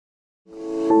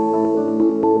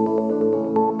Well,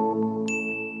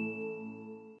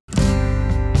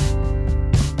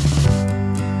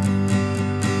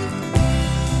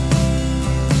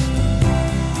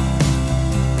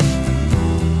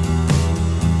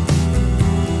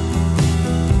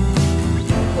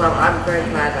 I'm very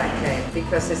glad I came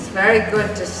because it's very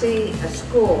good to see a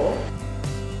school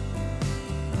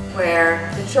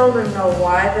where the children know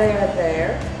why they are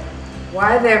there,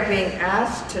 why they're being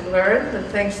asked to learn the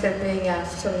things they're being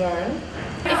asked to learn.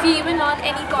 If you even learn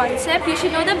any concept, you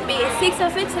should know the basics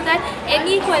of it so that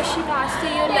any question asked to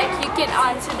you, like, you can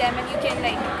answer them and you can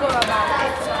like go about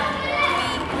it. So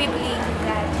we believe in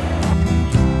that.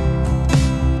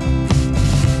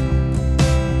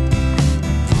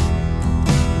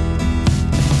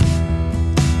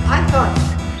 I thought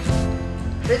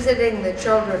visiting the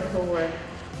children who were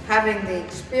having the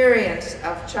experience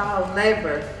of child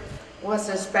labor was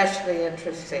especially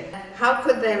interesting. How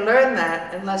could they learn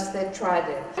that unless they tried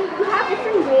it? We have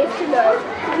different ways to learn.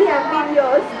 So we have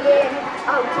videos, games,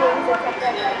 outings, etc.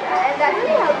 And that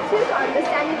really helps you to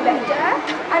understand it better.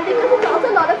 And because it's also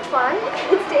a lot of fun,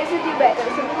 it stays with you better.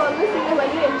 So we've always seen that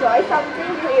when you enjoy something,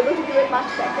 you're able to do it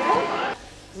much better.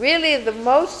 Really, the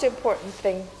most important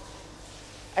thing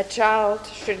a child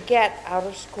should get out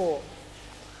of school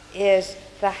is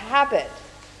the habit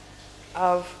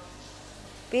of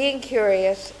being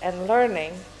curious and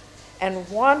learning and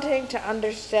wanting to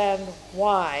understand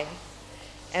why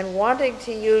and wanting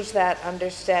to use that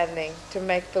understanding to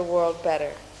make the world better.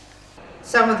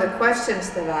 Some of the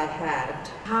questions that I had,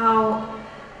 how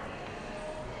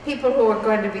people who are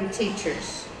going to be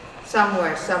teachers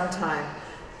somewhere, sometime,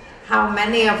 how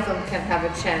many of them can have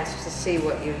a chance to see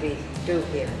what you do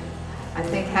here. I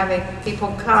think having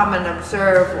people come and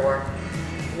observe or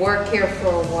work here for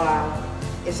a while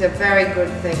is a very good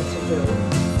thing to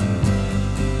do.